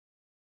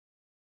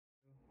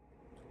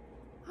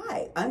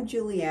I'm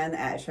Julieann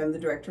Ash. I'm the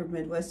Director of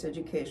Midwest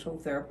Educational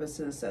Therapists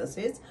and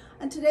Associates,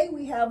 and today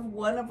we have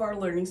one of our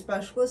learning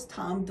specialists,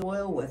 Tom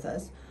Doyle, with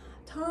us.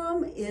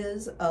 Tom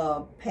is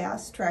a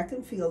past track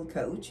and field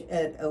coach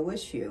at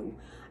OSU,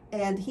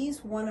 and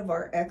he's one of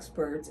our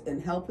experts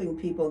in helping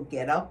people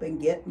get up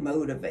and get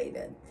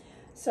motivated.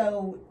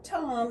 So,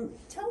 Tom,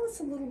 tell us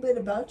a little bit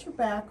about your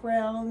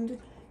background.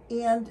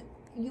 And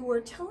you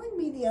were telling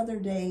me the other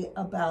day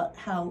about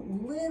how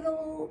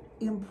little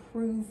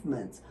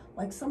improvements,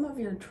 like some of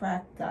your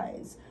track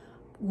guys,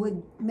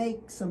 would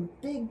make some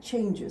big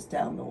changes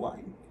down the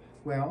line.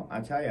 Well, I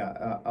tell you,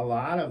 a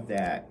lot of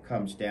that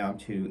comes down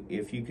to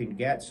if you can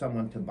get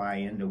someone to buy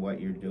into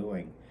what you're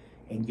doing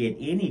and get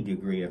any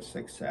degree of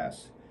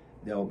success,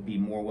 they'll be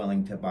more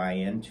willing to buy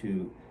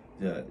into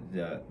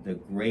the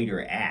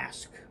greater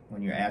ask.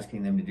 When you're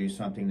asking them to do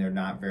something they're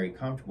not very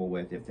comfortable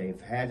with, if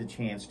they've had a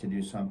chance to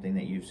do something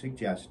that you've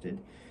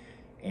suggested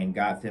and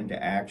got them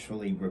to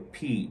actually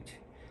repeat,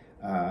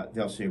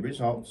 they'll see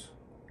results,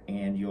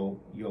 and you'll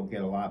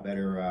get a lot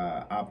better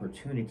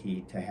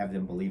opportunity to have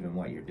them believe in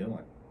what you're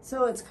doing.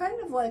 So it's kind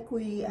of like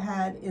we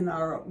had in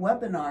our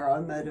webinar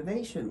on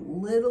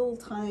motivation, little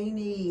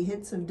tiny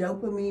hits of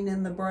dopamine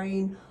in the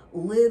brain,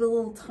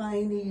 little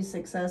tiny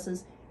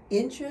successes,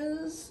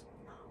 inches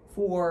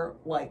for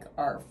like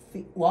our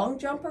long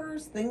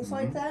jumpers, things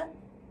like that,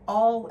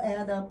 all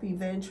add up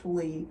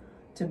eventually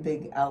to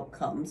big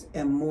outcomes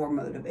and more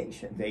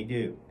motivation. They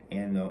do.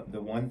 And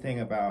the one thing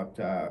about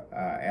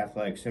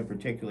athletics, and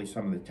particularly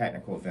some of the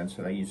technical events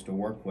that I used to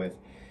work with,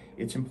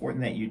 it's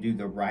important that you do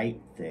the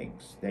right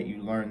things, that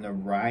you learn the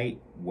right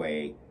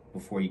way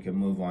before you can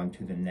move on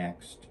to the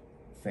next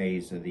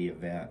phase of the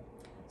event.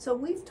 So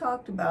we've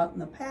talked about in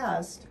the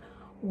past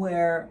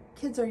where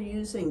kids are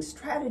using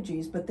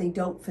strategies, but they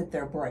don't fit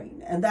their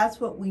brain. And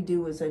that's what we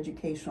do as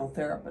educational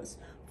therapists.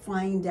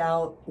 Find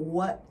out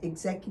what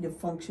executive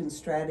function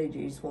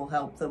strategies will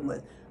help them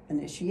with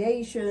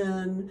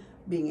initiation,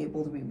 being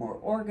able to be more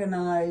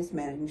organized,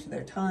 managing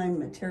their time,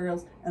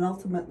 materials, and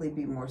ultimately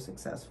be more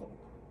successful.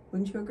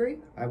 Wouldn't you agree?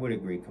 I would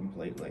agree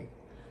completely.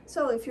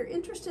 So if you're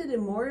interested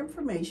in more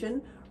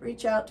information,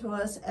 reach out to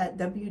us at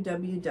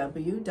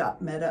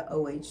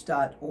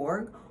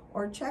www.metaoh.org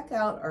or check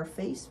out our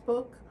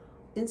Facebook,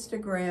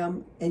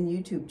 Instagram, and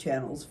YouTube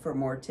channels for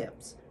more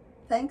tips.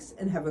 Thanks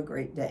and have a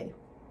great day.